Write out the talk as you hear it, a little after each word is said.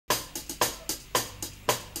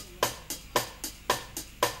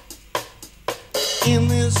In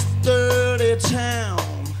this dirty town,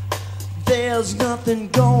 there's nothing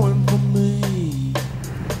going for me.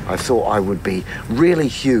 I thought I would be really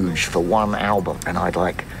huge for one album, and I'd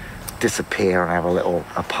like disappear and have a little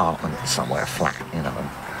apartment somewhere flat, you know,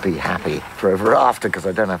 and be happy forever after because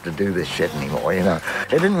I don't have to do this shit anymore, you know.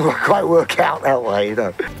 It didn't quite work out that way, you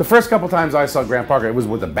know. The first couple times I saw Grant Parker, it was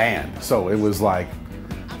with a band. So it was like,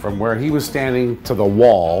 from where he was standing to the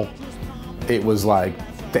wall, it was like,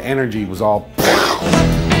 the energy was all...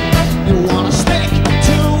 You wanna stick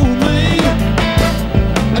to me,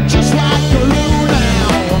 just like a glue now.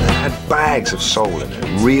 It had bags of soul in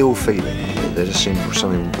it, real feeling. There just seemed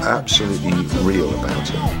something absolutely real about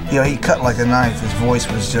it. You know, he cut like a knife. His voice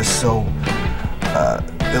was just so...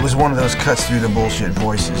 it was one of those cuts through the bullshit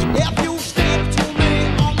voices. If you stick to me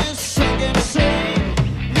on this second scene.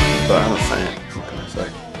 But I'm a fan, what can I say?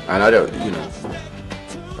 And I don't, you know,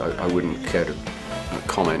 I wouldn't care to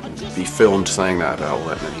comment, be filmed saying that about all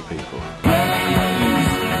that many people.